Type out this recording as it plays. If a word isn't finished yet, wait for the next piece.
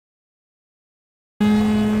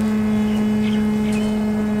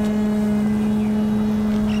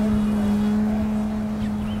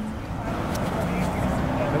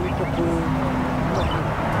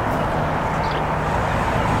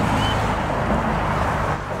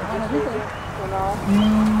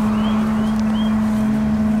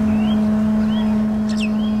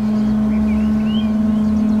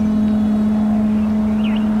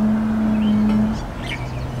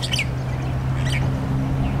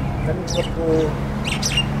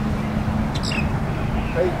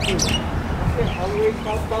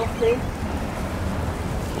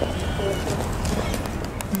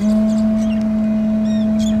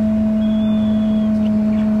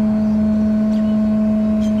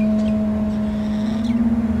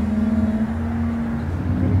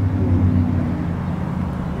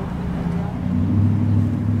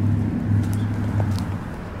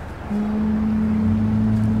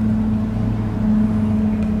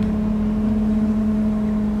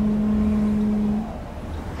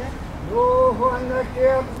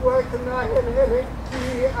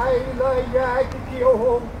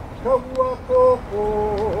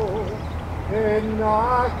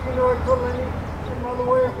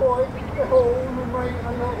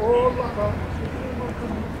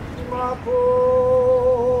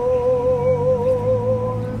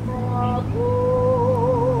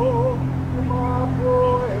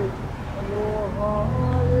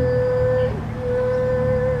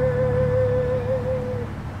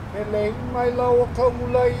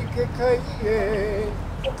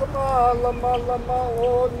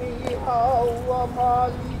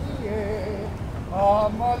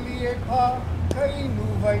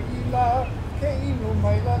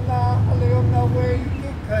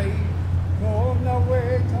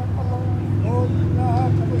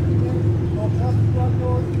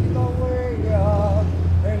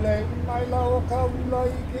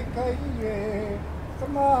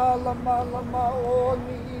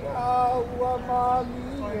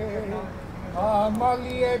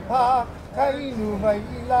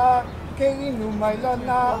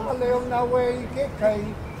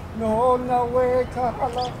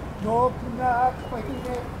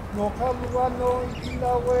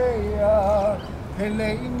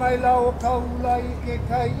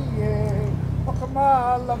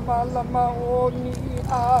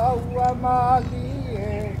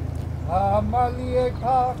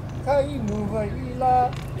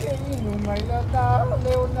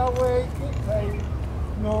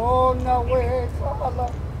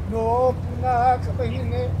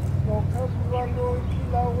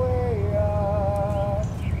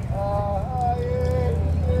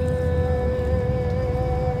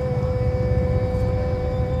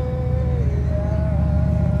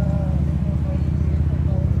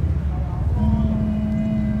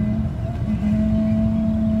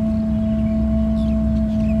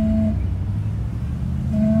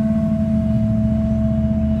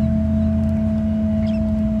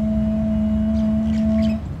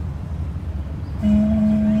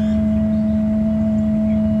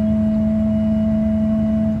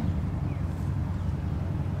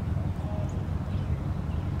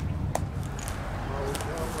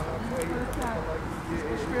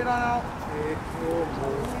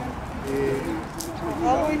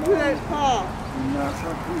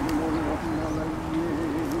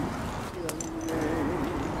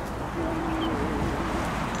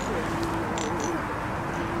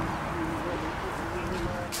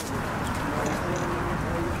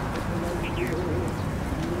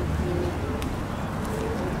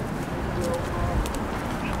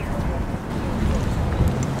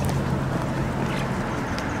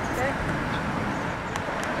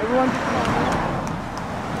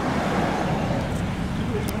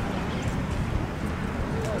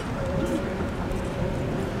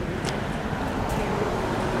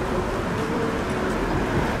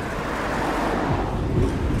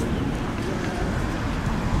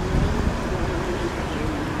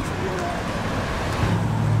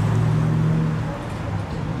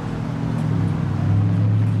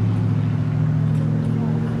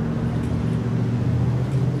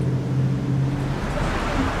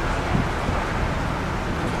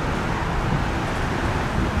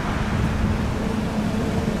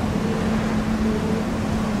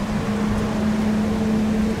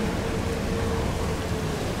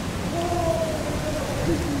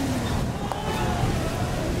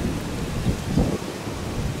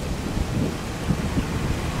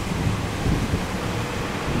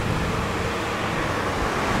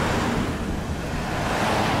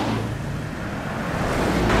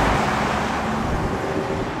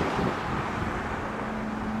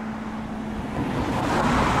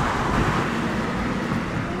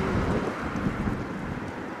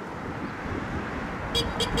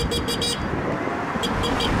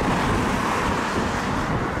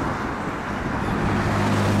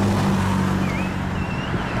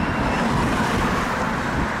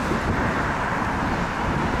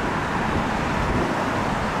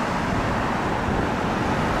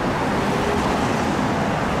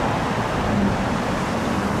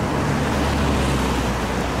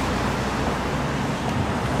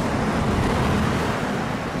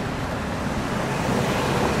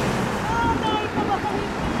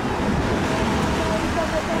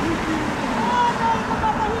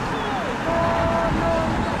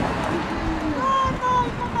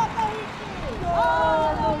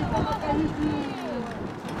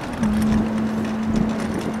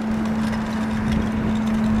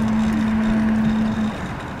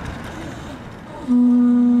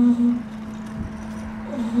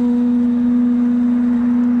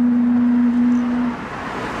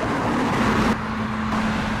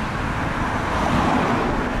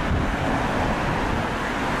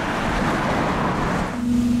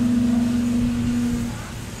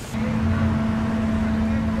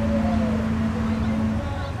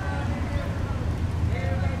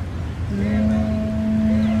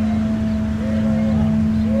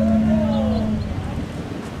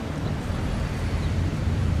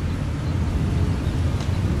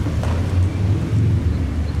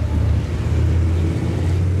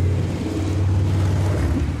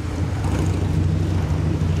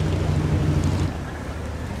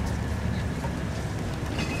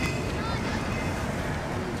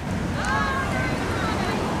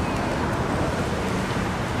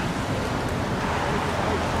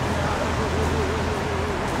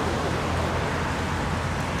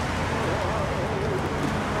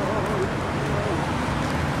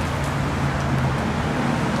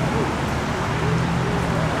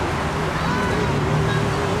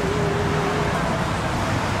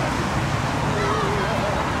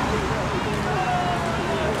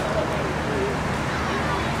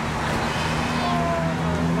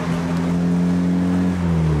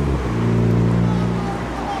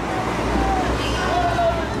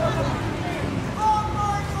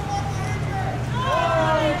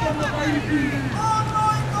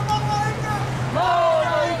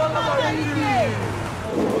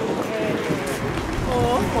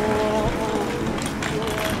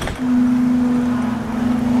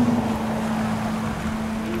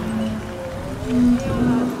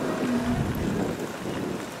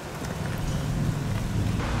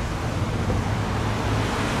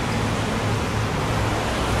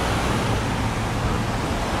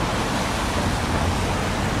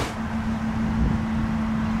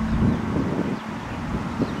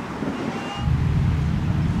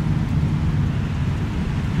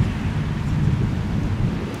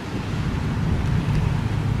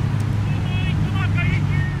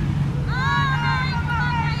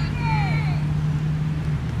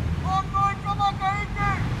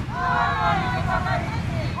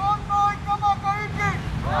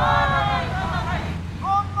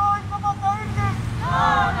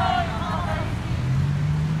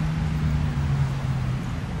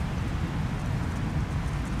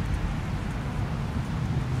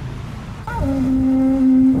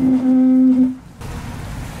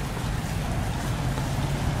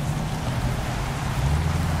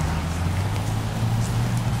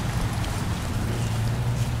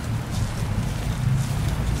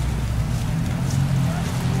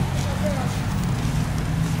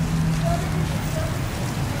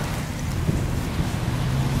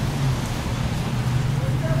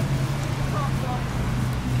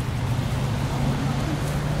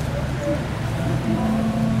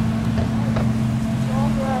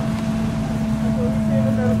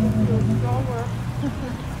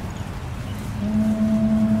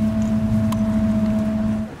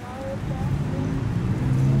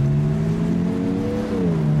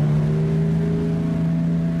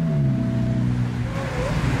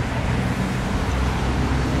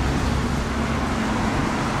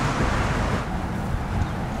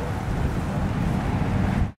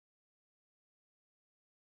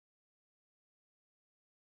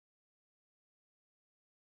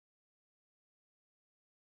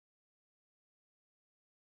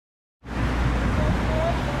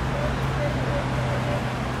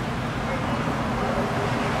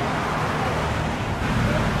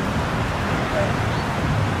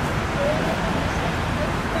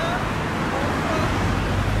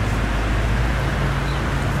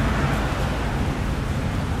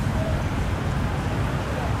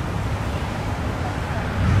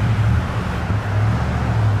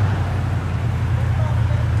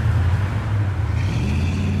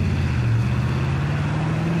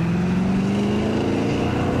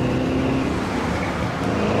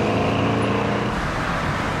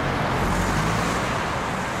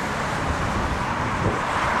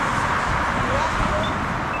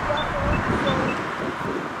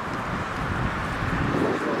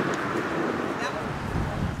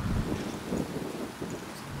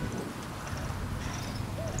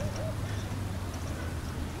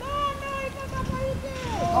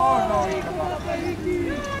Makahiki!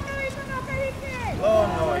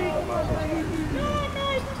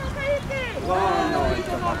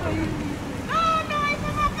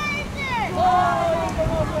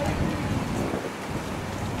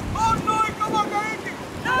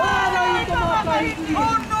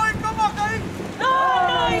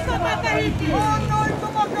 Makahiki! Hanoi ka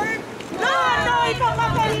Makahiki! Hanoi ka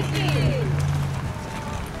Makahiki!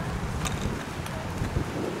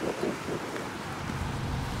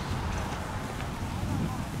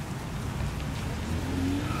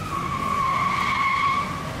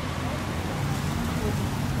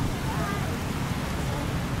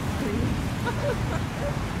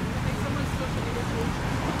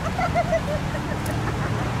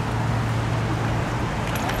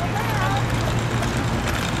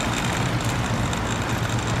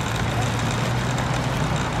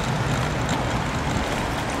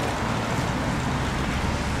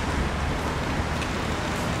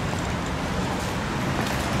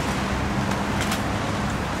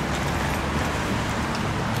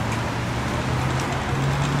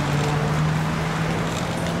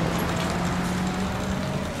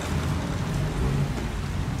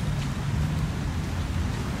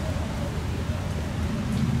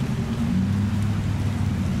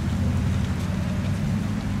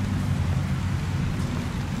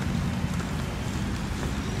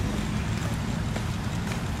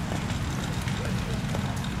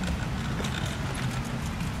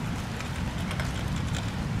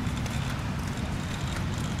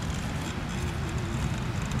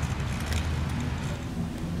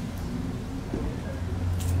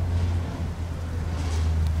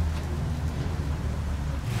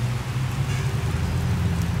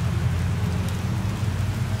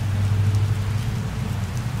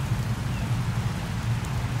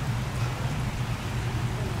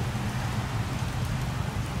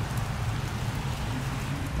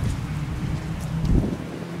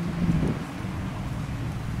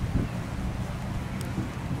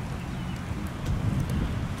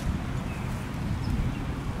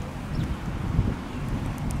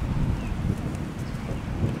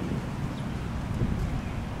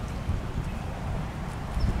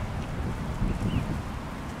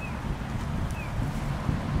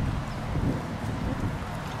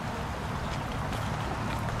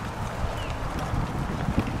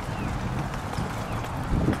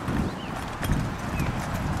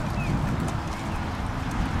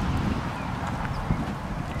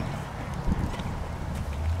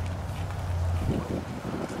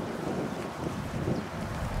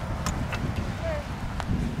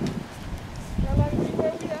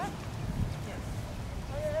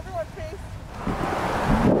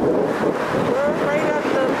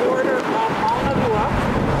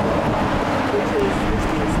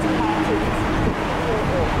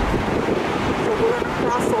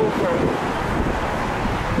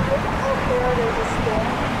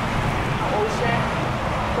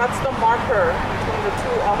 That's the marker between the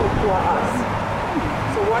two Ahupua'as.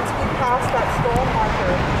 So once we pass that stone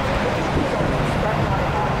marker,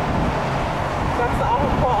 that's the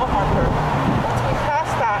Ahupua marker. Once we pass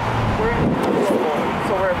that, we're in Kuli.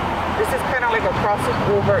 So this is kind of like a crossing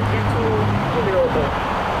over into Kuli.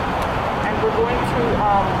 And we're going to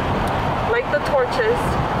light the torches.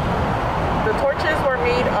 The torches were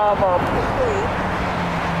made of Kuli.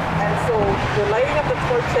 And so the lighting of the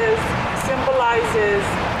torches symbolizes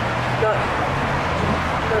the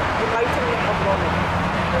enlightenment of women.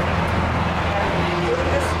 And during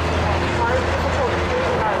this hard, difficult period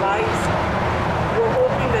in our lives, we're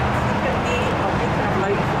hoping that he can be a beacon of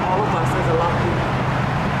light for all of us as a Lapu.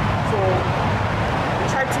 So we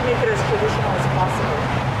try to make it as traditional as possible.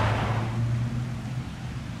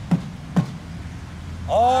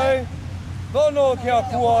 Ai, Pono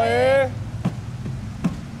Kealoha.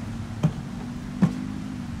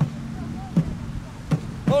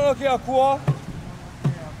 Pono Kealoha.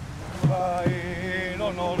 No,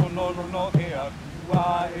 no, no, no, no, no, Kealoha.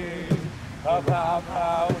 Papa,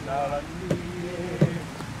 papa, nalani.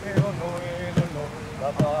 No, no, no, no,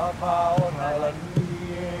 papa, papa, nalani.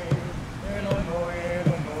 No, no,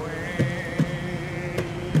 no, no.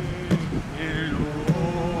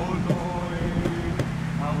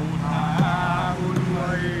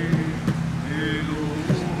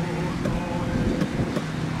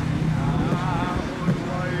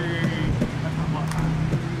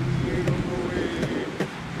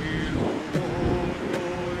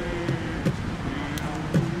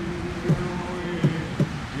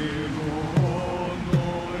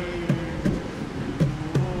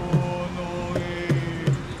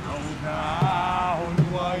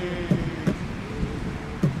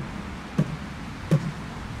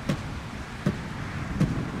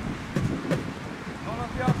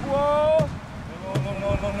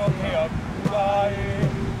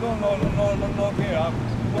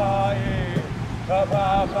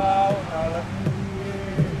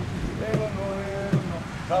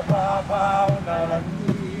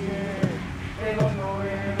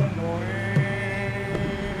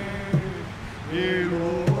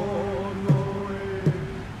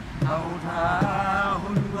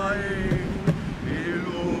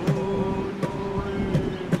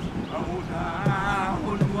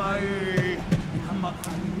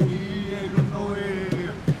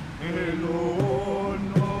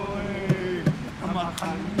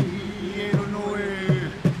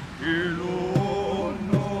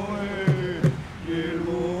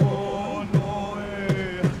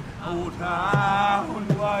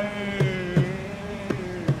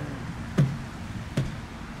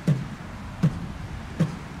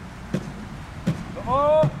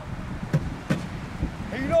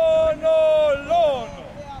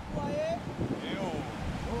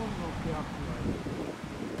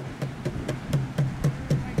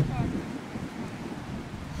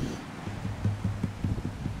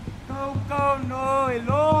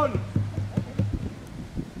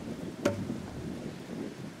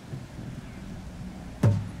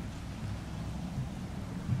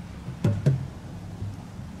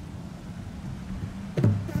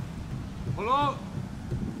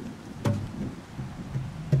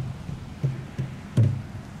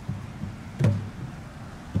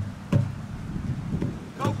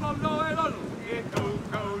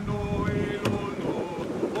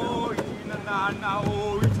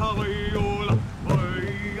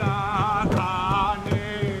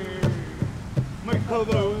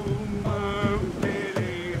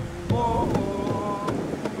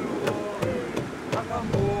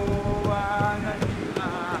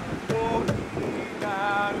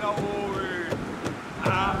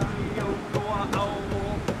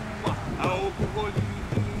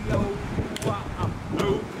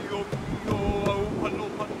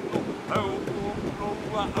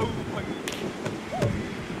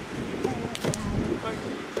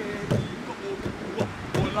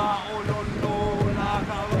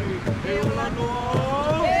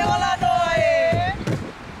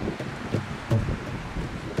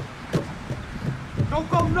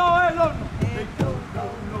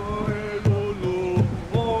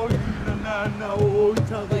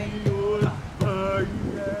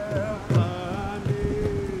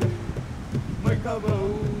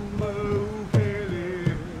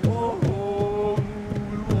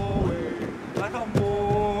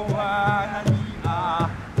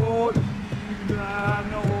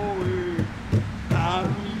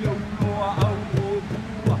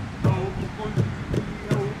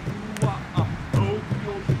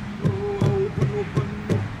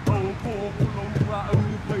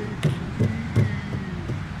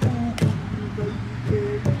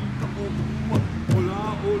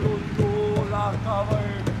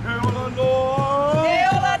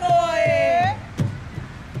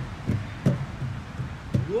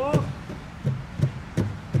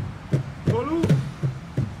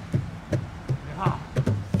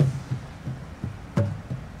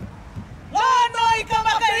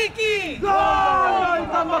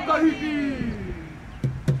 Makahiki!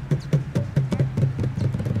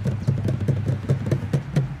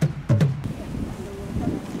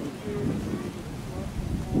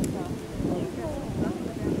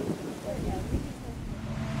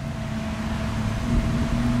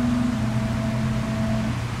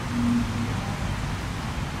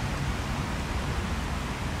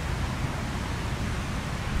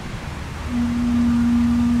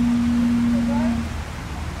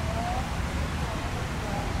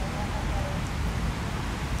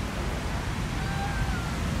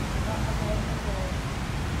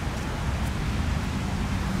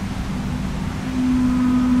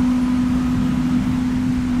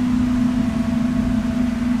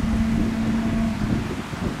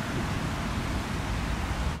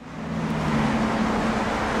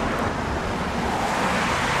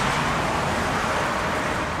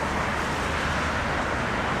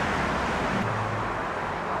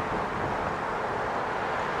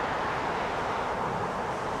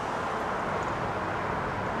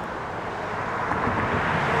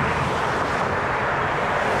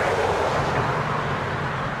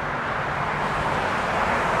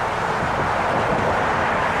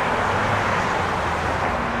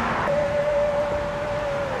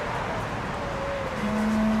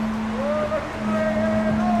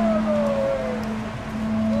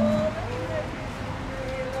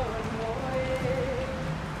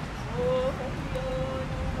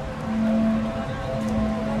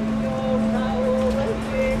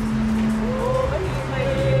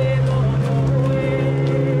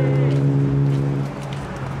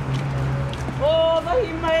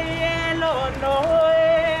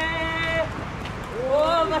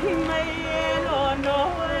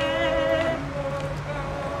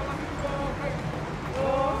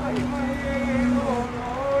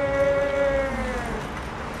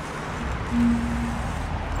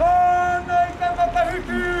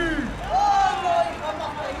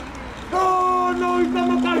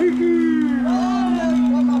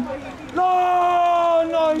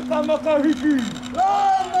 ka makahiki!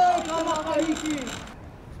 Lānai ka makahiki!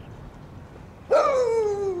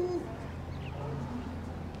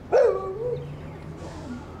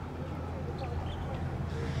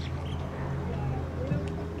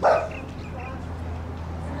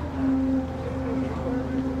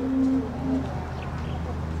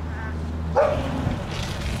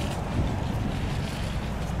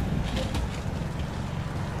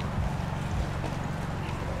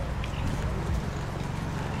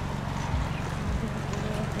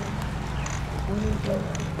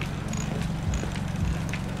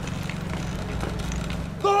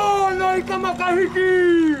 Lānai ka makahiki!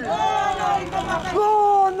 Lānai ka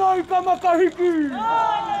makahiki! Lānai ka makahiki!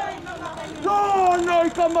 Lānai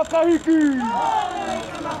ka makahiki!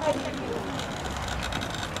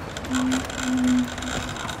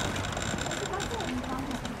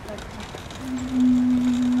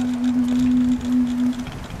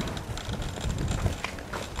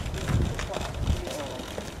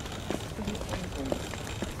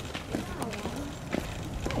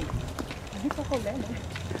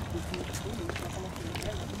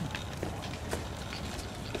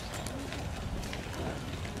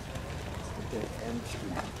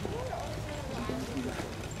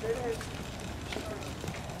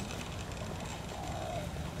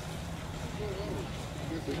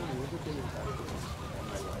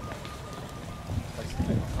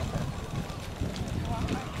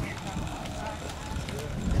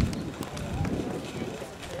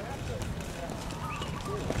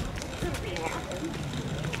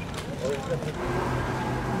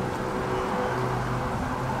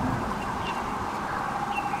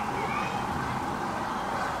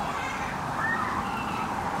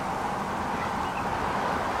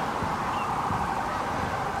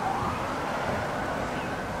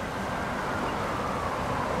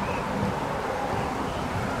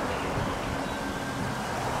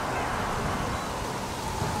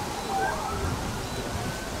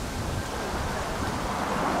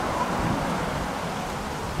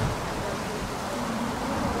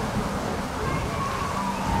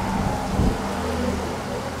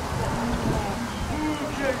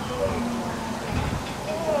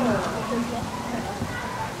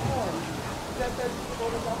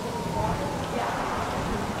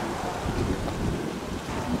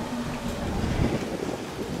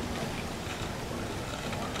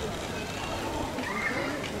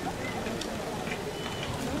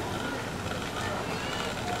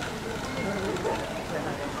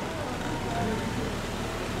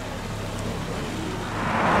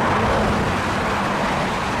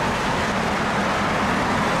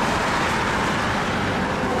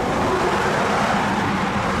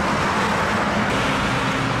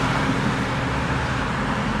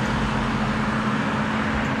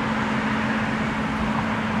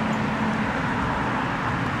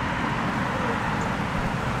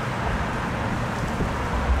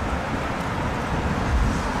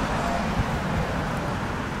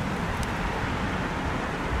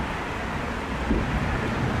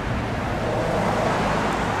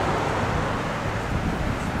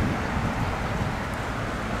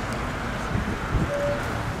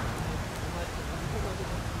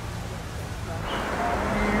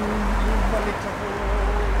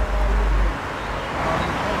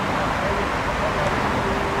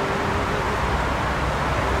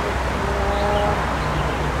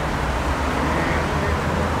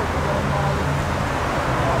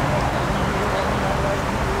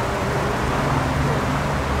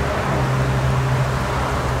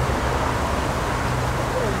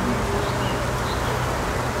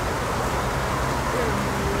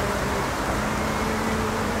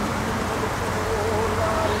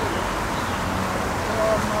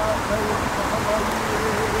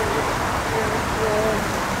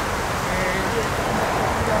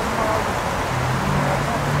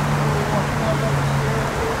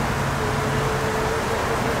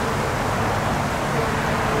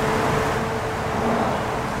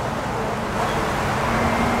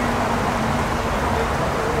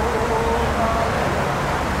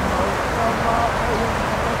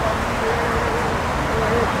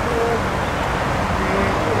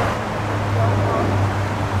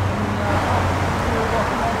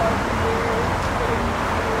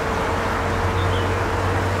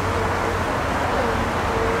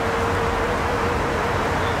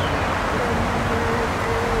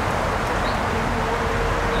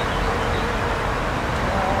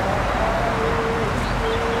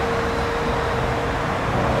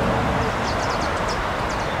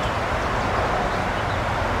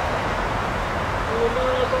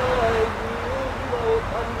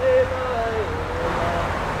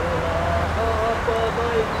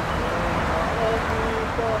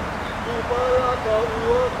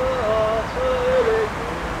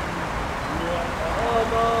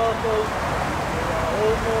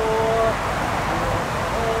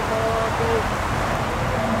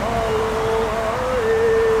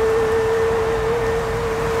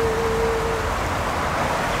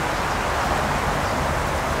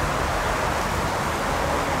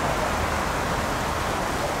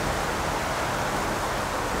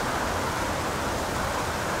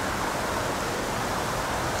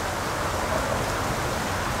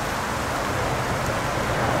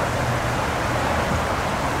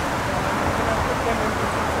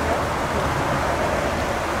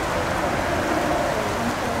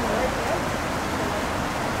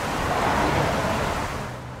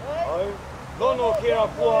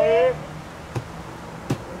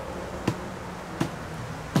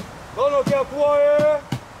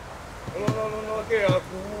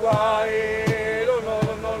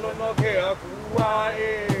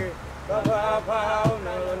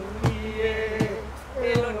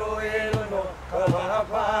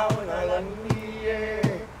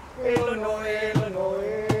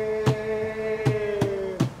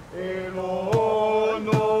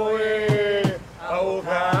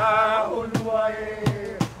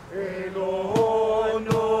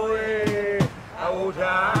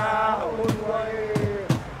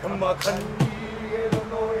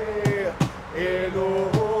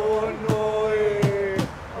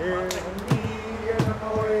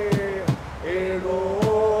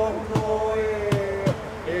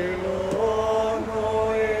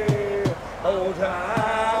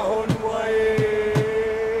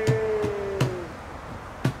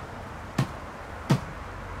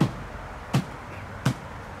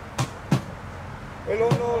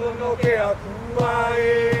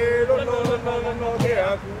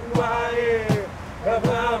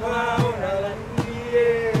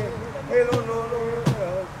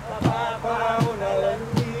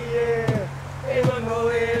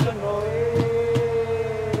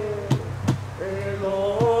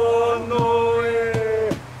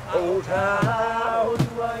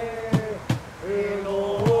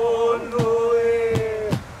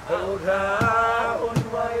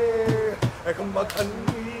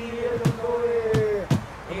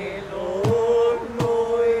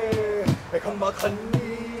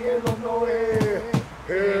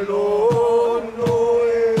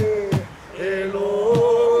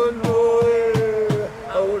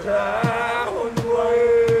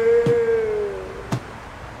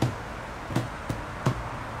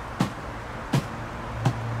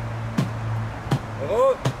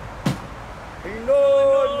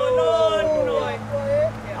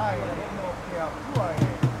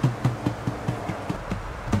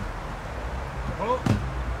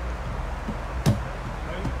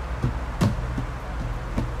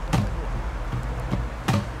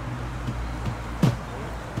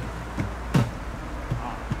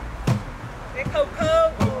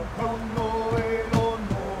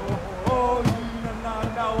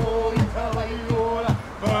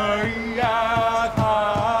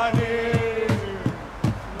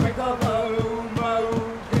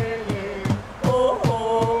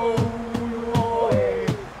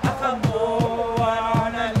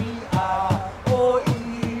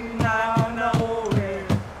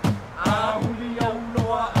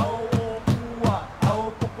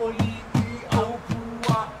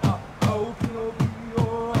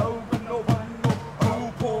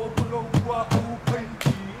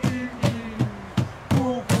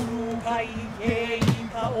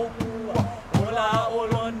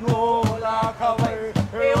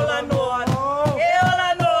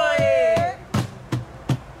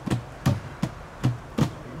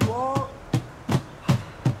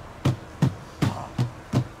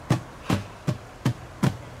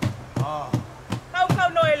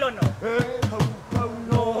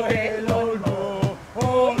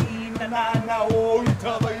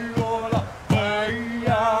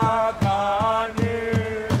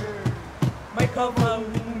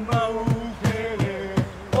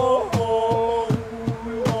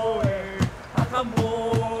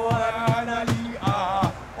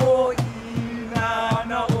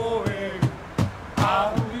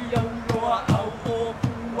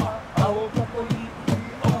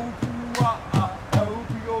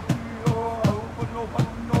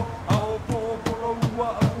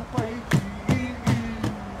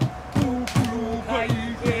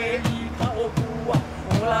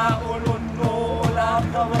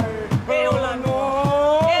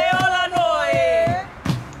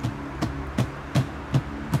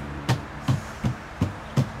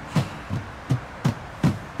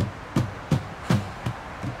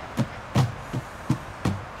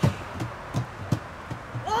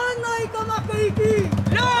 Makahiki!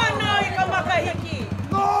 Lono ika makahiki!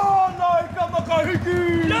 Lono ika makahiki!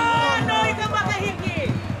 Lono ika makahiki!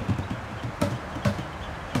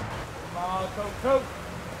 Mātou.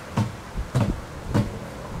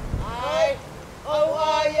 Ai, au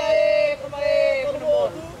ai ai, kamae, kono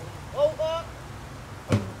motu. Au a.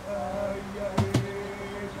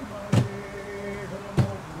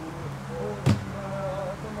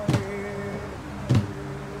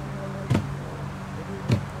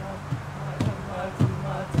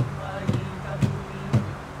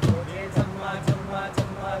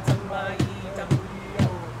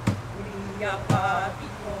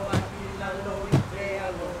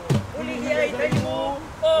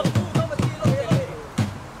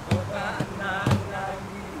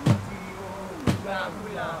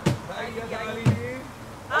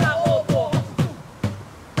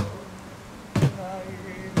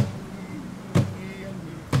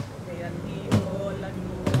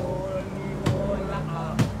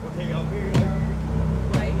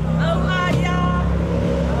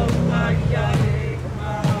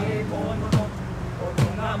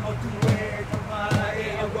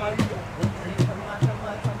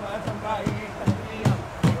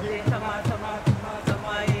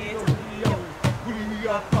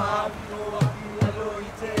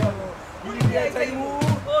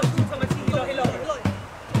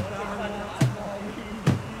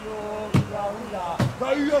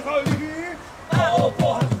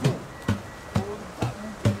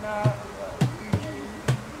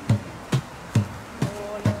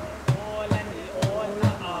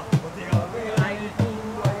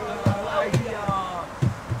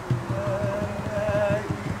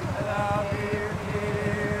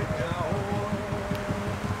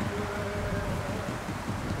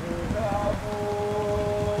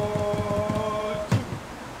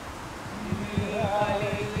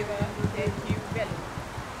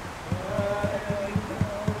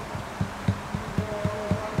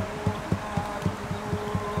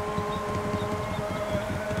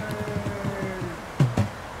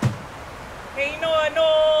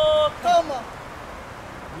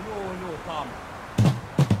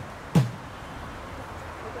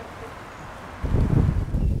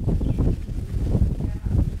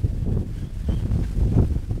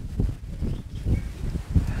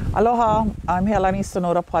 Aloha, I'm Pale and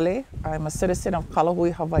Sonoda Pale. I'm a citizen of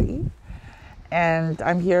Kānewai, Hawaii. And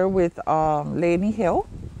I'm here with Leini Heiau,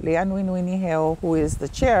 Leanuinuini Heiau, who is the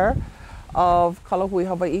chair of Kānewai,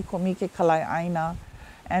 Hawaii, Komike Kalai Aina.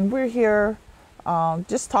 And we're here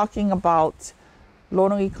just talking about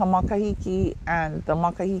Lono i ka Makahiki and the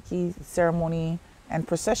Makahiki ceremony and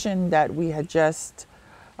procession that we had just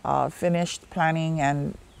finished planning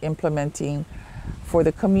and implementing for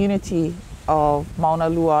the community of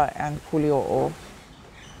Maunalua and Kuli.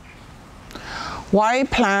 Why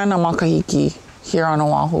plan a Makahiki here on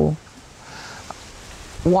Oahu?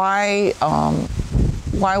 Why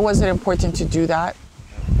was it important to do that?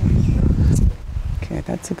 Okay,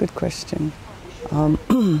 that's a good question.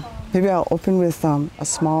 Maybe I'll open with a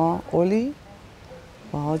small oli.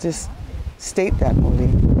 Well, I'll just state that oli.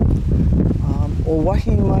 O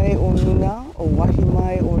wahi mai o mina, o wahi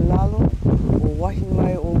mai o lalo, o wahi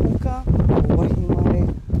mai o uka, o wahi mai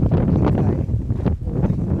o hikai, o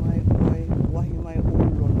wahi mai oi, o wahi mai o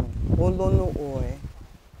lono. O lono oi.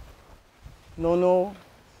 Lono,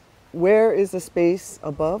 where is the space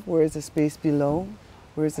above? Where is the space below?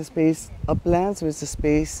 Where is the space uplands? Where is the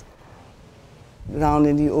space down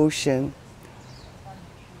in the ocean?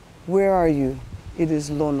 Where are you? It is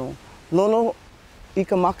Lono. Lono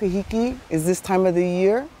ika Makahiki is this time of the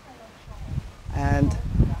year, and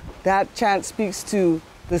that chant speaks to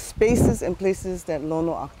the spaces and places that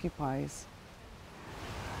Lono occupies.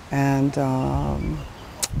 And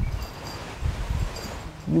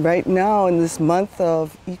right now in this month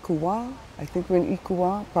of Ikuwa, I think we're in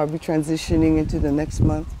Ikuwa, probably transitioning into the next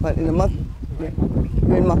month, but in a month, you're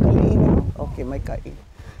in Makali now? Okay, Maikai.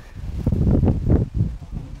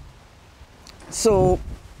 So,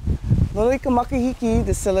 Lono ika Makahiki,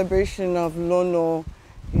 the celebration of Lono,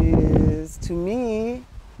 is, to me,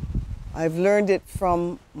 I've learned it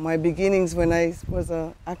from my beginnings when I was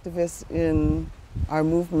an activist in our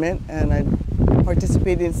movement, and I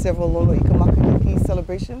participated in several Lono ika Makahiki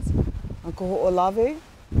celebrations on Koho'olave.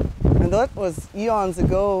 And that was eons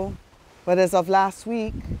ago, but as of last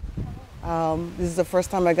week, this is the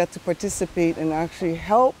first time I got to participate and actually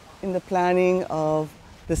help in the planning of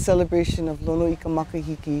the celebration of Lono ika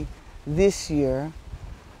Makahiki this year.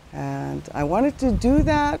 And I wanted to do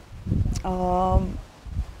that.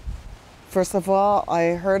 First of all,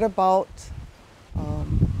 I heard about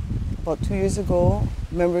 2 years ago,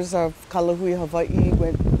 members of Kānewai, Hawaii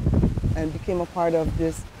went and became a part of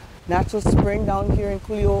this natural spring down here in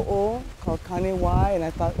Kuli'o'o called Kānewai, and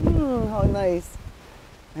I thought, how nice.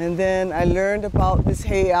 And then I learned about this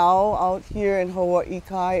heiau out here in Hawaii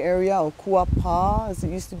area, or Kuapa, as it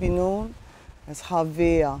used to be known, as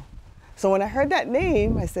Hāwea. So when I heard that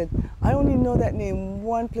name, I said, I only know that name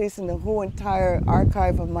one place in the whole entire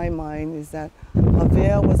archive of my mind, is that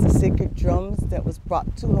Hāwea was the sacred drums that was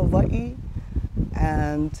brought to Hawaii.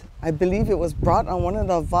 And I believe it was brought on one of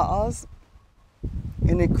the va'as,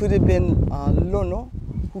 and it could have been Lono,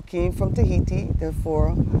 who came from Tahiti,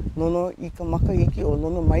 therefore Lono Ika Makahiki or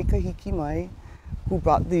Lono Maikahiki Mai, who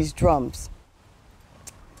brought these drums.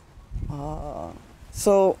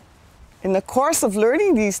 So in the course of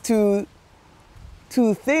learning these two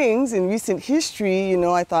things in recent history,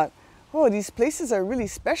 I thought, oh, these places are really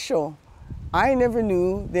special. I never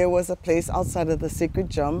knew there was a place outside of the sacred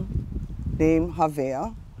drum named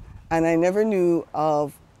Hāwea, and I never knew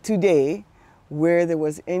of today where there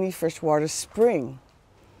was any freshwater spring.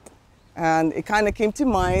 And it kind of came to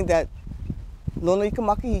mind that Lono Ika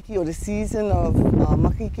Makahiki, or the season of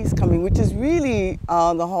Makahiki, is coming, which is really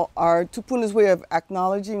our Tupuna's way of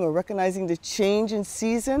acknowledging or recognizing the change in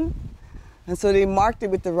season. And so they marked it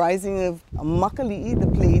with the rising of Makali'i, the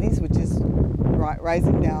Pleiades, which is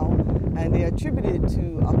rising now, and they attributed to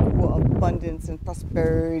Ahupua abundance and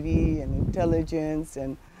prosperity and intelligence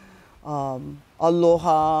and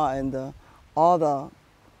aloha and all the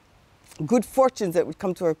good fortunes that would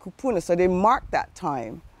come to our kupuna. So they marked that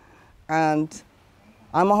time. And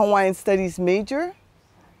I'm a Hawaiian Studies major,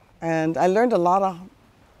 and I learned a lot of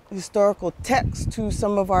historical texts to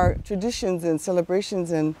some of our traditions and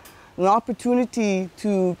celebrations, and an opportunity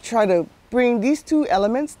to try to bring these two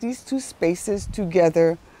elements, these two spaces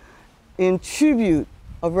together in tribute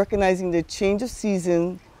of recognizing the change of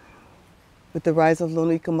season with the rise of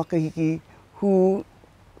Lono Ika Makahiki, who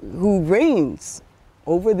reigns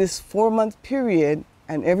over this 4-month period,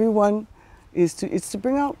 and everyone it's to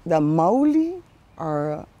bring out the mauli,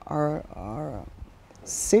 our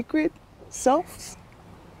sacred selves,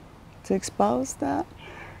 to espouse that.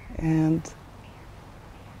 And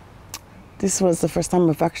this was the first time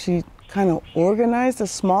I've actually kind of organized a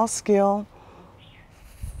small scale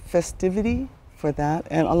festivity for that,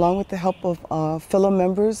 and along with the help of fellow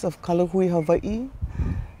members of Kalahui Hawaii,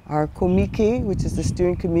 our komike, which is the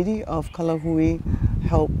steering committee of Kalahui,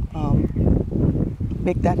 helped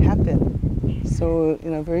make that happen. So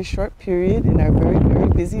in a very short period, in our very, very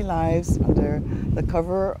busy lives, under the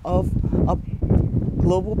cover of a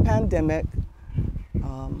global pandemic,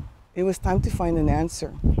 it was time to find an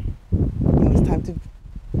answer. It was time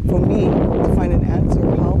for me to find an answer.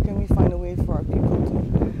 How can we find a way for our people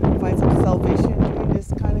to find some salvation during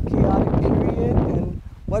this kind of chaotic period? And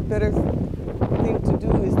what better thing to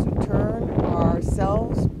do is to turn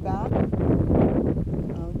ourselves back to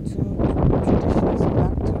traditions,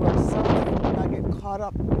 back to ourselves, not get caught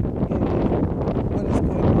up in what is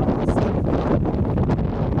going on outside,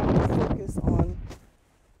 to focus on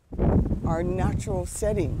our natural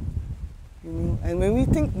setting. And when we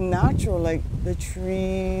think natural, like the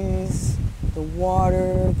trees, the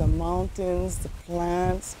water, the mountains, the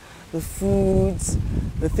plants, the foods,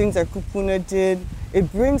 the things our kupuna did,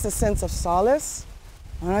 it brings a sense of solace.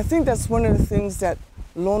 And I think that's one of the things that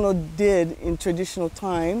Lono did in traditional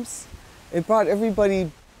times. It brought everybody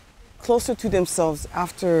closer to themselves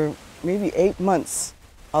after maybe 8 months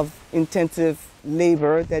of intensive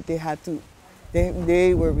labor that they had to,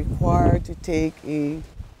 they were required to take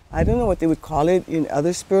I don't know what they would call it in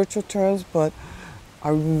other spiritual terms, but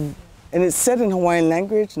and it's said in Hawaiian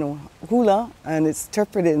language, hula, and it's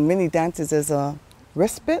interpreted in many dances as a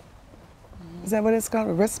respite. Is that what it's called,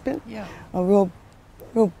 a respite? Yeah. A real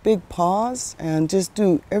big pause and just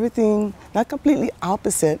do everything, not completely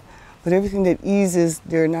opposite, but everything that eases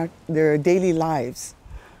their daily lives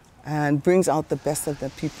and brings out the best of the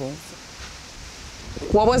people.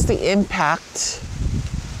 What was the impact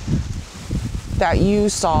that you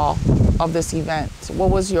saw of this event? What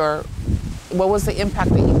was the impact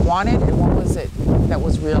that you wanted, and what was it that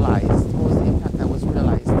was realized? What was the impact that was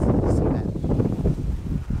realized in this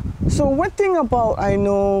event? So one thing about I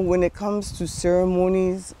know when it comes to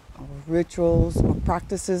ceremonies or rituals or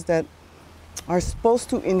practices that are supposed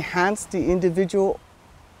to enhance the individual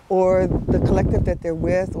or the collective that they're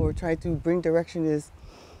with or try to bring direction is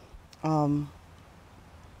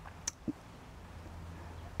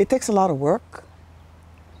it takes a lot of work.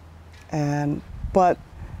 But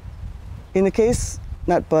in the case,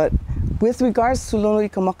 with regards to Lono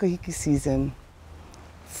Ika Makahiki season,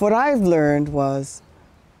 what I've learned was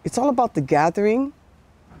it's all about the gathering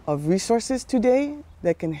of resources today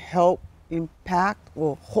that can help impact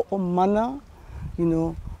or ho'omana, you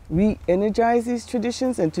know, re-energize these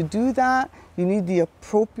traditions. And to do that, you need the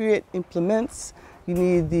appropriate implements. You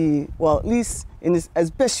need the, well, at least in this, as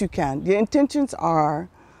best you can. The intentions are,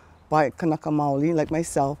 by Kanaka Maoli, like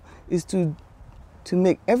myself, is to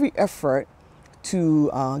make every effort to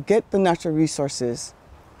get the natural resources.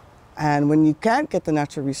 And when you can't get the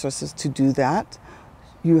natural resources to do that,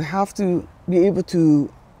 you have to be able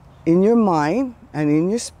to, in your mind and in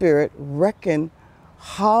your spirit, reckon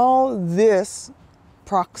how this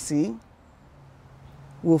proxy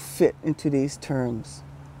will fit in today's terms.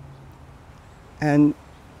 And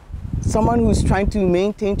someone who's trying to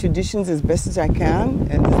maintain traditions as best as I can,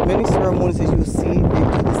 and as many ceremonies as you'll see, they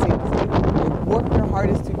do the same thing. They work their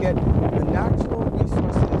hardest to get the natural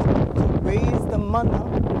resources to raise the mana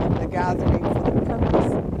of the gathering for the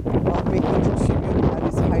purpose of making the tribute at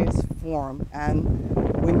its highest form. And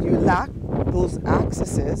when you lack those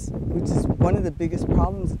accesses, which is one of the biggest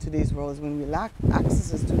problems in today's world, is when we lack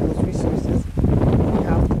accesses to those resources, we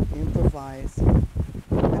have to improvise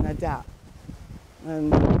and adapt.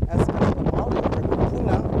 And as Maunalua or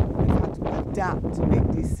Kupuna, we've had to adapt to make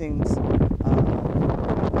these things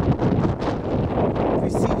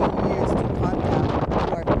preceding years to contact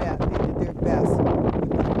who are best. They did their best with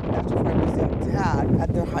the natural fibers they had at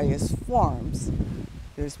their highest forms.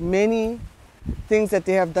 There's many things that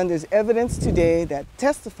they have done. There's evidence today that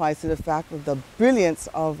testifies to the fact of the brilliance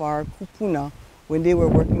of our kupuna when they were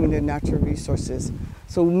working in their natural resources.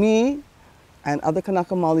 So me and other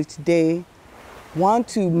Kanaka Maoli today want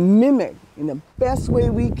to mimic in the best way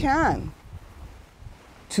we can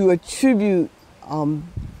to attribute,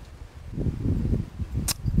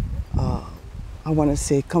 I want to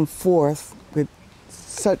say, come forth with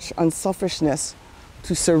such unselfishness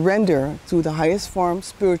to surrender to the highest form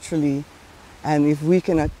spiritually. And if we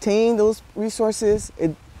can attain those resources,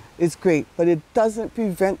 it's great, but it doesn't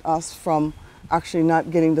prevent us from actually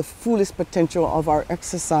not getting the fullest potential of our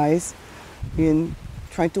exercise in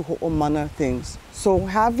trying to ho'omana things. So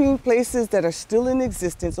having places that are still in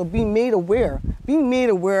existence, or being made aware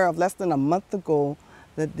of less than a month ago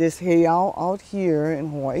that this heiau out here in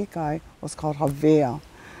Hawaii was called Hāwea.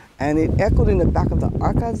 And it echoed in the back of the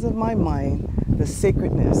archives of my mind the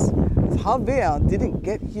sacredness. Hāwea didn't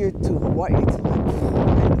get here to Hawaii till like, I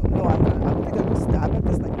don't know, I think I was stabbed at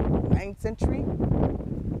this like 9th century.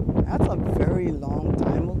 That's a very long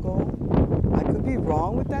time ago. I could be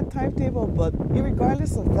wrong with that timetable, but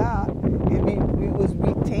regardless of that, it was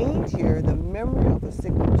retained here, the memory of the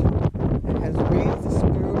signature that has raised the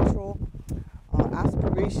spiritual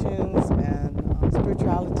aspirations and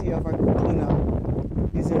spirituality of our kupuna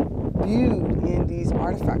is imbued in these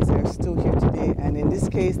artifacts that are still here today. And in this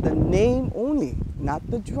case, the name only, not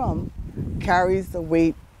the drum, carries the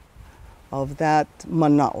weight of that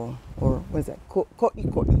mana'o, or what is that, ko'i,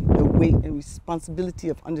 the weight and responsibility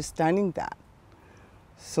of understanding that.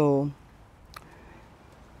 So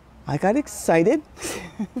I got excited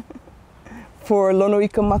for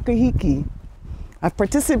Lonoika Makahiki. I've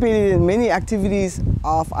participated in many activities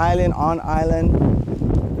off island, on island,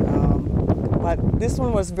 but this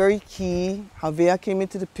one was very key. Hāwea came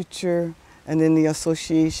into the picture, and then the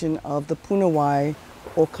association of the Pūnawāi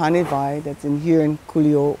or Kānewai that's in here in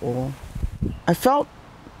Kuli. I felt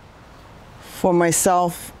for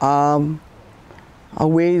myself a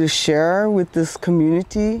way to share with this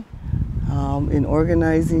community in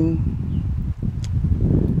organizing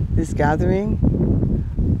this gathering.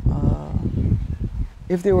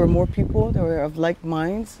 If there were more people that were of like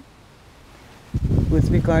minds with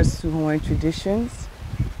regards to Hawaiian traditions,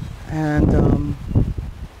 and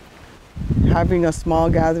having a small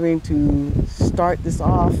gathering to start this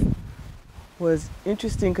off was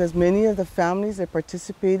interesting, because many of the families that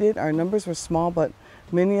participated, our numbers were small, but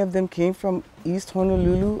many of them came from East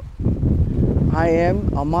Honolulu. I am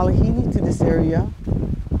a Malahini to this area,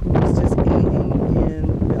 who was just aiding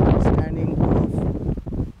in the understanding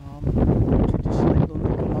of tradition like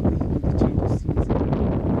Lonoika Makahiki, the change of season.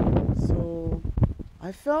 So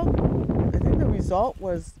I think the result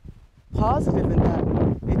was positive in that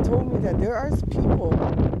it told me that there are people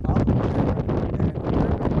out there that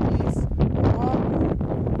are peace,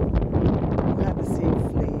 who had the same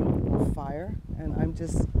flame or fire, and I'm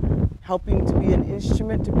just helping to be an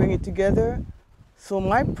instrument to bring it together. So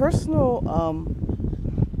my personal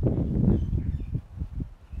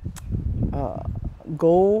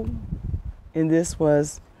goal in this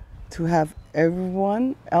was to have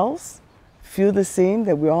everyone else feel the same,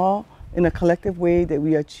 that we all, in a collective way, that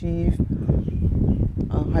we achieve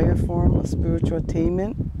a higher form of spiritual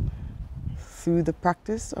attainment through the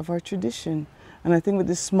practice of our tradition. And I think with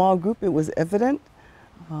this small group, it was evident.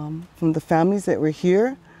 from the families that were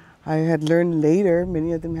here. I had learned later,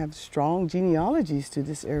 many of them have strong genealogies to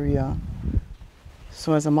this area.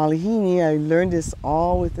 So as a Malihini, I learned this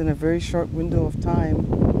all within a very short window of time.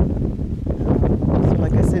 So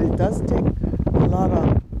like I said, it does take a lot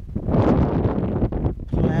of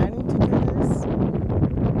planning to do this.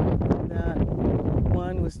 That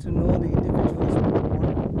one was to know the individuals more,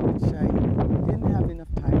 which I didn't have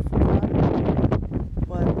enough time for that.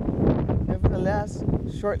 But nevertheless,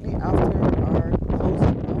 shortly after our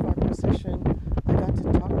closing of our procession, I got to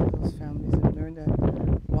talk to those families and learn that,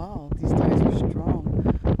 wow, these ties were strong.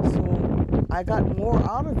 So I got more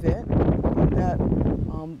out of it, that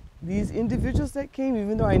these individuals that came,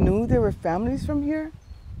 even though I knew there were families from here,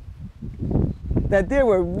 that there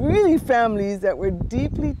were really families that were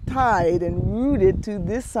deeply tied and rooted to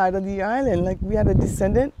this side of the island. Like we had a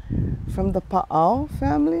descendant from the Pa'au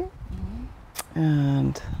family,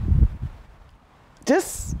 and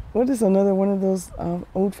just, what is another one of those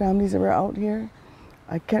old families that were out here?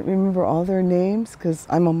 I can't remember all their names because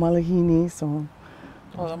I'm a Malihini, so.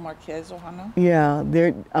 Oh, the Marquez Ohana? Yeah,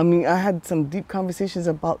 I mean, I had some deep conversations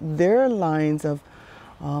about their lines of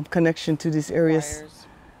connection to this area.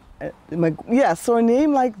 Yeah, so a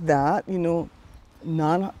name like that, you know,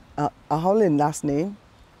 non-Ahaulen last name,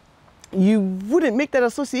 you wouldn't make that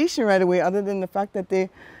association right away other than the fact that they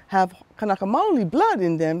have Kanaka Maoli blood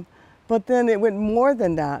in them, but then it went more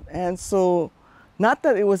than that. And so, not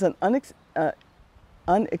that it was an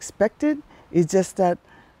unexpected, it's just that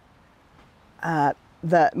at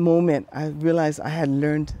that moment I realized I had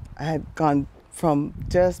gone from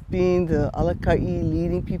just being the alakai,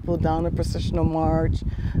 leading people down a processional march,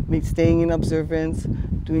 staying in observance,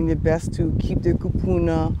 doing their best to keep their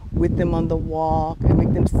kupuna with them on the walk and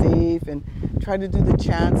make them safe and try to do the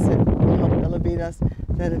chants that help elevate us.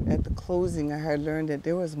 That at the closing I had learned that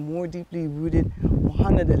there was more deeply rooted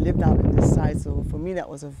ohana that lived out in this side. So for me that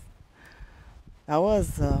was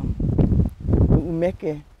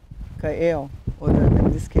umeke ka'eo, or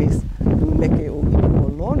in this case umeke o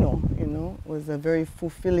lono, you know, was a very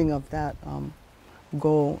fulfilling of that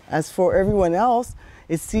goal. As for everyone else,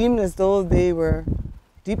 it seemed as though they were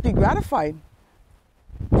deeply gratified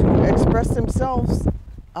to express themselves,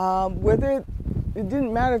 whether it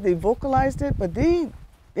didn't matter if they vocalized it, but they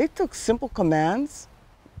took simple commands.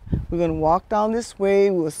 We're going to walk down this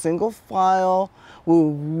way, we'll single file,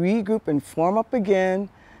 we'll regroup and form up again.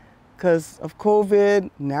 Because of COVID,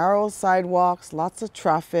 narrow sidewalks, lots of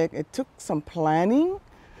traffic. It took some planning.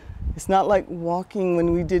 It's not like walking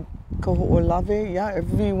when we did Koho'olave. Yeah,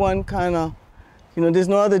 everyone kind of, you know, there's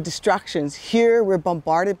no other distractions. Here, we're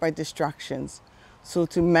bombarded by distractions. So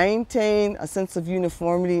to maintain a sense of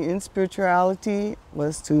uniformity in spirituality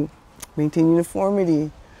was to maintain uniformity.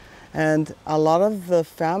 And a lot of the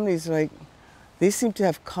families, like, they seem to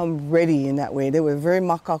have come ready in that way. They were very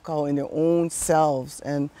makakao in their own selves.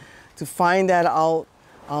 And to find that out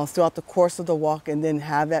throughout the course of the walk and then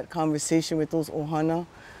have that conversation with those ohana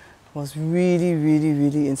was really, really,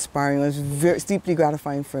 really inspiring. It was deeply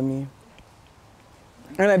gratifying for me.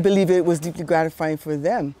 And I believe it was deeply gratifying for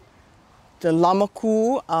them. The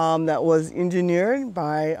lamaku that was engineered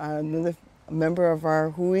by another member of our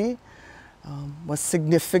hui was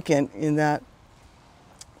significant in that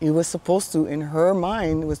it was supposed to, in her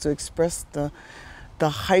mind, was to express the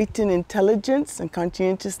heightened intelligence and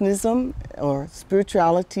conscientiousness or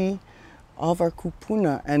spirituality of our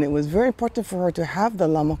kupuna. And it was very important for her to have the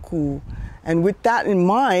lamaku. And with that in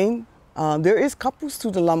mind, there is kapus to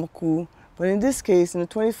the lamaku, but in this case, in the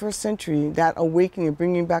 21st century, that awakening and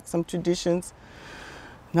bringing back some traditions,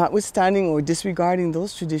 notwithstanding or disregarding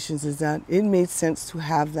those traditions, is that it made sense to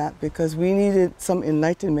have that because we needed some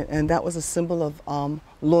enlightenment, and that was a symbol of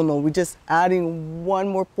lono. We're just adding one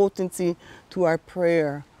more potency to our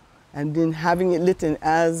prayer, and then having it lit, and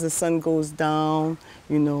as the sun goes down,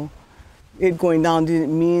 you know, it going down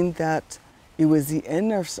didn't mean that it was the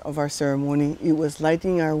end of our ceremony. It was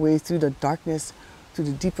lighting our way through the darkness to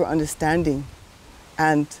the deeper understanding,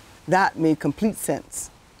 and that made complete sense.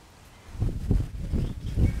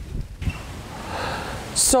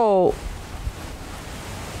 So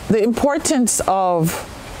the importance of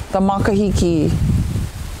the Makahiki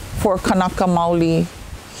for Kanaka Maoli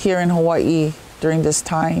here in Hawaii during this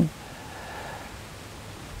time,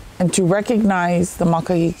 and to recognize the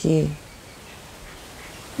Makahiki,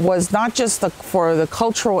 was not just for the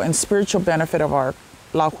cultural and spiritual benefit of our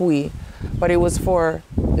lahui, but it was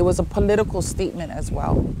a political statement as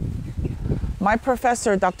well. My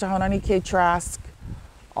professor, Dr. Hanani K. Trask,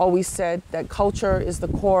 always said that culture is the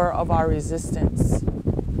core of our resistance.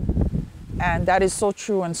 And that is so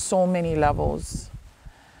true on so many levels.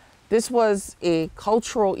 this was a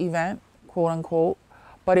cultural event, quote unquote,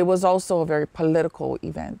 but it was also a very political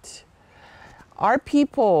event. Our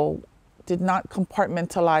people did not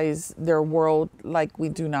compartmentalize their world like we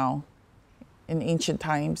do now in ancient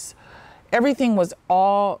times. Everything was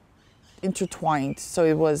all intertwined. So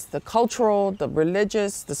it was the cultural, the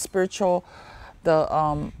religious, the spiritual,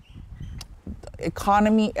 the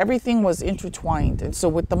economy, everything was intertwined. And so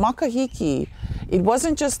with the Makahiki, it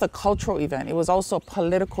wasn't just a cultural event, it was also a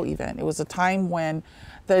political event. It was a time when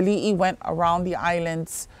the ali'i went around the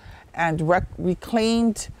islands and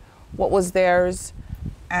reclaimed what was theirs,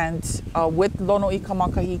 and with Lono'ika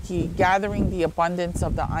Makahiki, gathering the abundance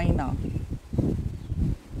of the aina.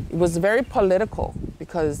 It was very political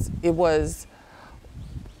because it was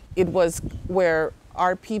where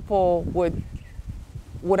our people would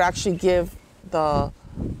actually give the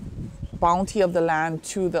bounty of the land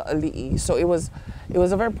to the ali'i. So it was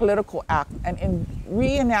a very political act, and in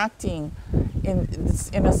reenacting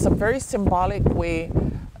in a very symbolic way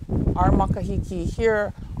our Makahiki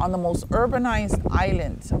here on the most urbanized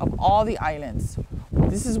island of all the islands.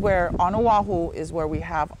 This is where, on Oahu, is where we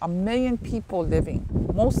have 1 million people living,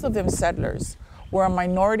 most of them settlers. We're a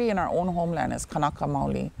minority in our own homeland as Kanaka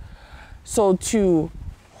Maoli. So to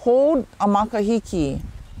hold a Makahiki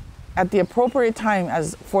at the appropriate time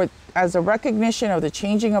as a recognition of the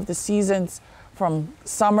changing of the seasons from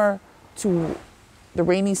summer to the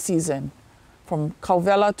rainy season, from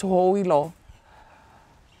Kauvela to Ho'ilo,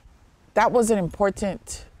 that was an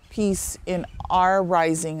important piece in our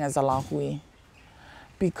rising as a lahui,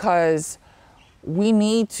 because we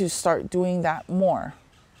need to start doing that more.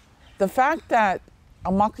 The fact that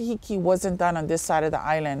a Makahiki wasn't done on this side of the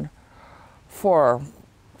island for,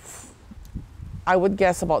 I would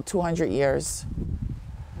guess, about 200 years,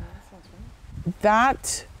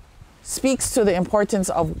 that speaks to the importance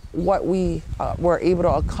of what we were able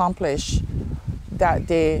to accomplish that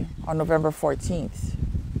day on November 14th.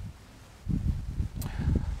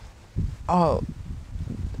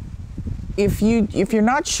 If you're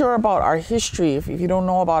not sure about our history, if you don't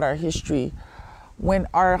know about our history, when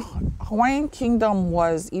our Hawaiian kingdom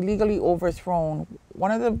was illegally overthrown,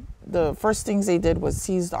 one of the first things they did was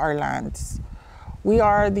seize our lands. We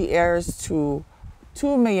are the heirs to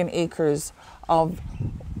 2 million acres of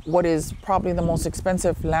what is probably the most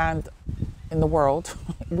expensive land in the world,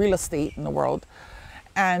 real estate in the world.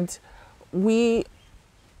 And we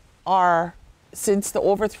are, since the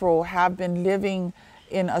overthrow, have been living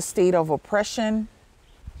in a state of oppression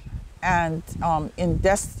and in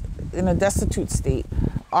a destitute state.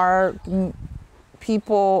 Our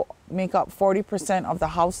people make up 40% of the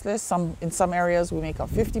houseless. In some areas, we make up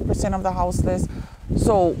 50% of the houseless.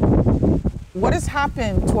 So what has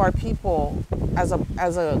happened to our people as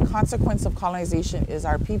a consequence of colonization is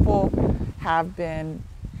our people have been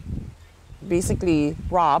basically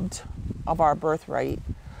robbed of our birthright.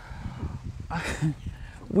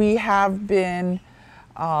 We have been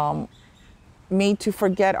made to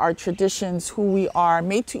forget our traditions, who we are,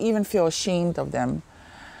 made to even feel ashamed of them,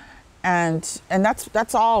 and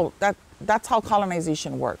that's how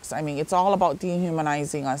colonization works. I mean, it's all about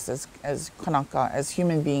dehumanizing us as Kanaka, as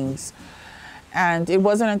human beings. And it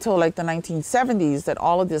wasn't until like the 1970s that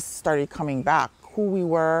all of this started coming back. Who we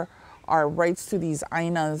were, our rights to these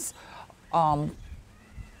ainas,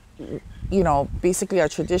 you know, basically our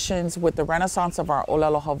traditions with the renaissance of our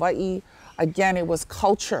Olelo Hawaii. Again, it was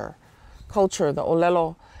culture, the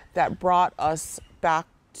Olelo, that brought us back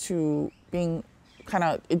to being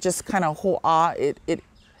it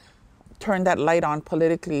turned that light on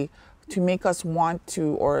politically to make us want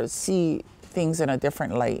to or see things in a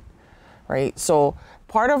different light, right? So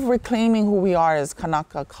part of reclaiming who we are as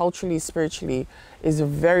Kanaka, culturally, spiritually, is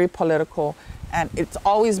very political, and it's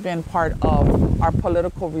always been part of our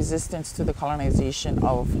political resistance to the colonization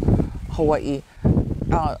of Hawaii.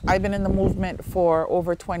 I've been in the movement for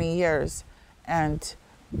over 20 years, and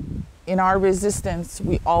in our resistance,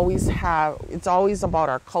 it's always about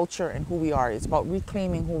our culture and who we are. It's about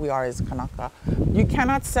reclaiming who we are as Kanaka. You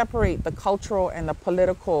cannot separate the cultural and the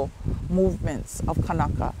political movements of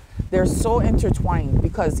Kanaka. They're so intertwined,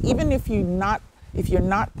 because even if you're not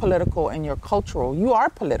political and you're cultural, you are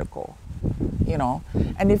political, you know.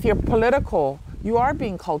 And if you're political, you are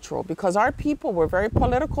being cultural, because our people were very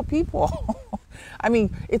political people. I mean,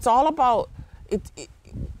 it's all about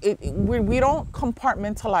we don't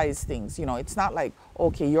compartmentalize things, you know. It's not like,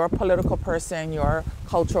 okay, you're a political person, you're a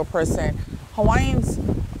cultural person. Hawaiians,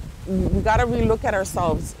 we got to relook at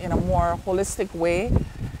ourselves in a more holistic way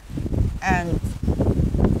and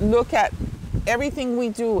look at everything we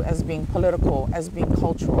do as being political, as being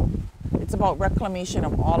cultural. it's about reclamation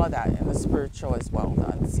of all of that in the spiritual as well, the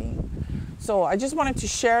unseen. So I just wanted to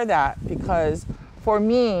share that because for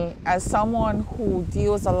me, as someone who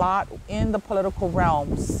deals a lot in the political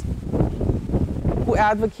realms, who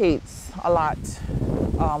advocates a lot,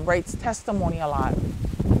 writes testimony a lot,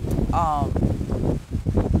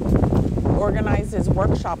 organizes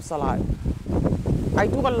workshops a lot. I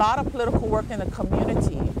do a lot of political work in the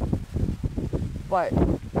community, but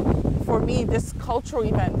for me, this cultural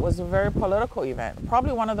event was a very political event,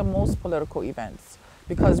 probably one of the most political events,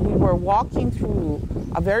 because we were walking through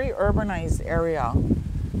a very urbanized area,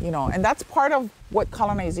 you know, and that's part of what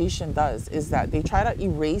colonization does, is that they try to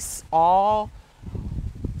erase all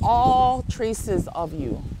traces of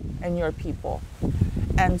you and your people.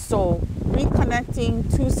 And so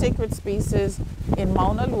reconnecting two sacred spaces in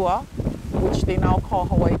Maunalua, which they now call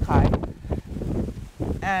Hawaii Kai,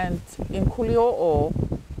 and in Kuli,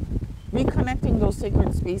 reconnecting those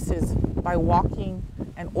sacred spaces by walking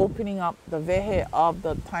and opening up the vehe of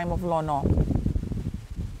the time of Lono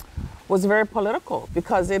was very political,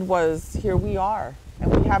 because it was, here we are,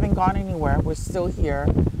 and we haven't gone anywhere, we're still here,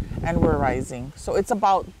 and we're rising. So it's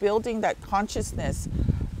about building that consciousness,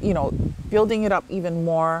 you know, building it up even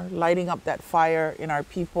more, lighting up that fire in our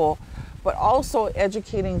people, but also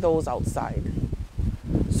educating those outside.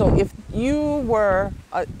 So if you were,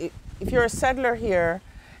 if you're a settler here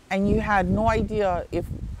and you had no idea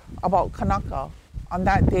about Kanaka, on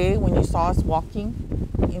that day when you saw us walking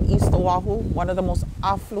in East Oahu, one of the most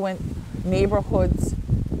affluent neighborhoods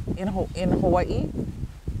in Hawaii,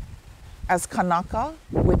 as Kanaka,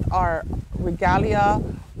 with our regalia,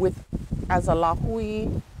 as a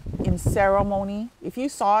lahui, in ceremony. If you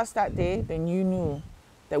saw us that day, then you knew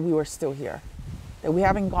that we were still here, that we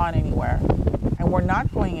haven't gone anywhere, and we're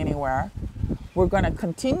not going anywhere. We're going to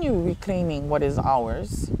continue reclaiming what is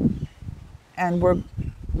ours, and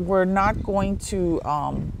we're not going to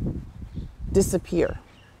disappear.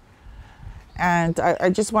 And I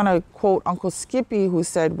just want to quote Uncle Skippy, who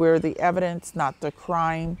said, "We're the evidence, not the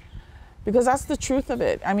crime," because that's the truth of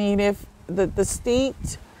it. I mean, if the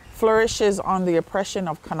state flourishes on the oppression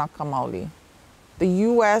of Kanaka Maoli, the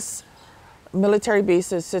U.S. military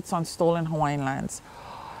bases sits on stolen Hawaiian lands.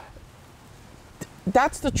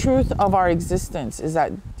 That's the truth of our existence, is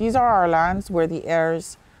that these are our lands, we're the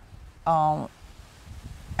heirs, and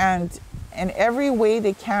in every way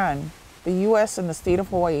they can, the U.S. and the state of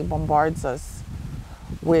Hawaii bombards us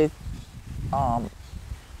with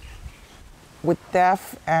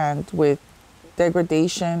theft and with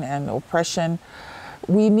degradation and oppression.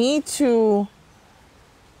 We need to,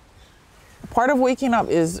 part of waking up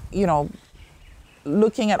is, you know,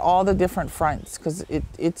 looking at all the different fronts, because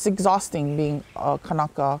it's exhausting being a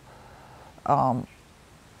Kanaka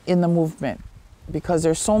in the movement, because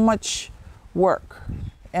there's so much work,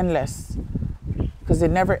 endless, because it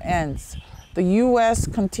never ends. The U.S.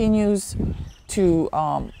 continues to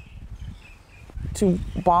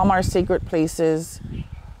bomb our sacred places,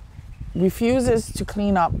 refuses to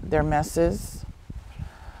clean up their messes.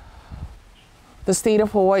 The state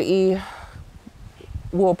of Hawaii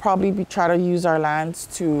will probably try to use our lands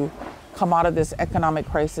to come out of this economic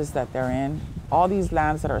crisis that they're in. All these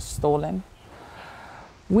lands that are stolen.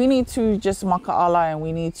 We need to just maka'ala, and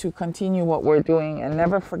we need to continue what we're doing and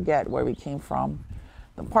never forget where we came from.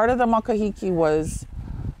 The part of the Makahiki was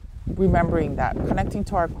remembering that, connecting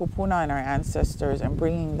to our kupuna and our ancestors and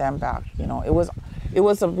bringing them back. You know, it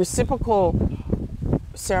was a reciprocal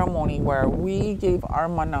ceremony where we gave our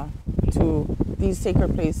mana to these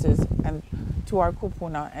sacred places and to our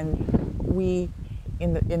kupuna, and we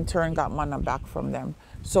in turn got mana back from them.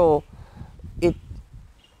 So it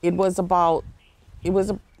was about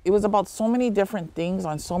so many different things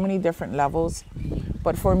on so many different levels.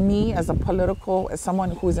 But for me, as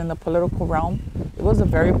someone who's in the political realm, it was a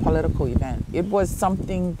very political event. It was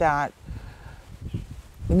something that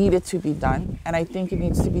needed to be done, and I think it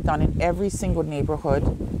needs to be done in every single neighborhood,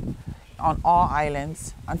 on all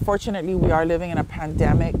islands. Unfortunately, we are living in a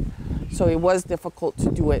pandemic, so it was difficult to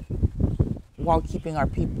do it while keeping our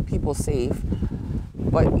people safe.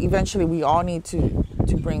 But eventually, we all need to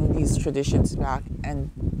bring these traditions back.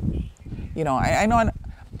 And you know, I know,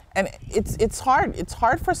 and it's hard. It's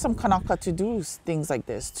hard for some Kanaka to do things like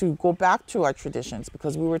this, to go back to our traditions,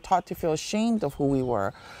 because we were taught to feel ashamed of who we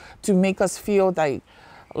were, to make us feel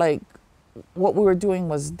like what we were doing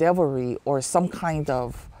was devilry or some kind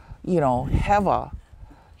of, you know, heva,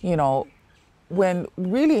 you know, when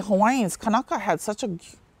really Hawaiians, Kanaka had such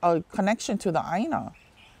a connection to the Aina,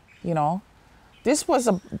 you know. This was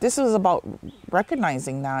about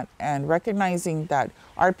recognizing that, and recognizing that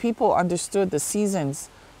our people understood the seasons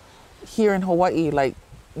here in Hawaii like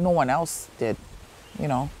no one else did, you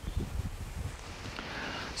know.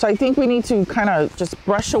 So I think we need to kind of just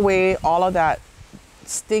brush away all of that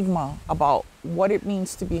stigma about what it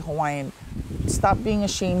means to be Hawaiian. Stop being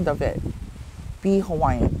ashamed of it. Be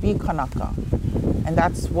Hawaiian, be Kanaka. And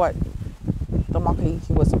that's what the Makahiki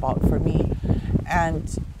was about for me. And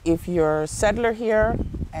if you're a settler here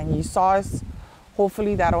and you saw us,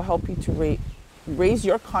 hopefully that'll help you to raise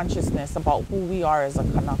your consciousness about who we are as a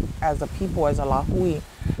Kanaka, as a people, as a Lahui,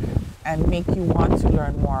 and make you want to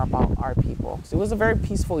learn more about our people. So it was a very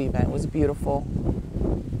peaceful event. It was beautiful.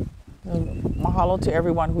 Mahalo to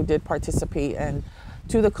everyone who did participate, and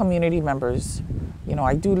to the community members. You know,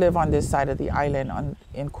 I do live on this side of the island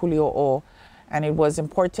in Kuli'o'o, and it was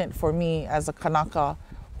important for me as a Kanaka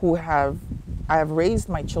I have raised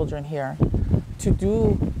my children here to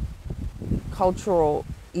do cultural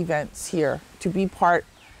events here, to be part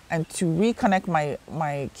and to reconnect my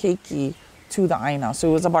keiki to the aina. So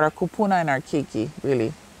it was about our kupuna and our keiki,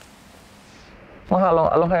 really. Mahalo,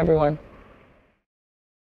 aloha everyone.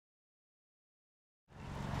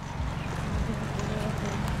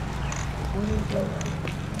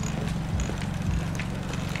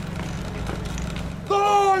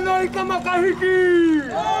 Konai ka Makahiki!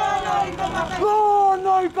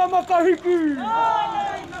 Konai ka Makahiki!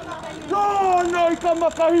 Konai ka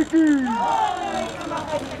Makahiki!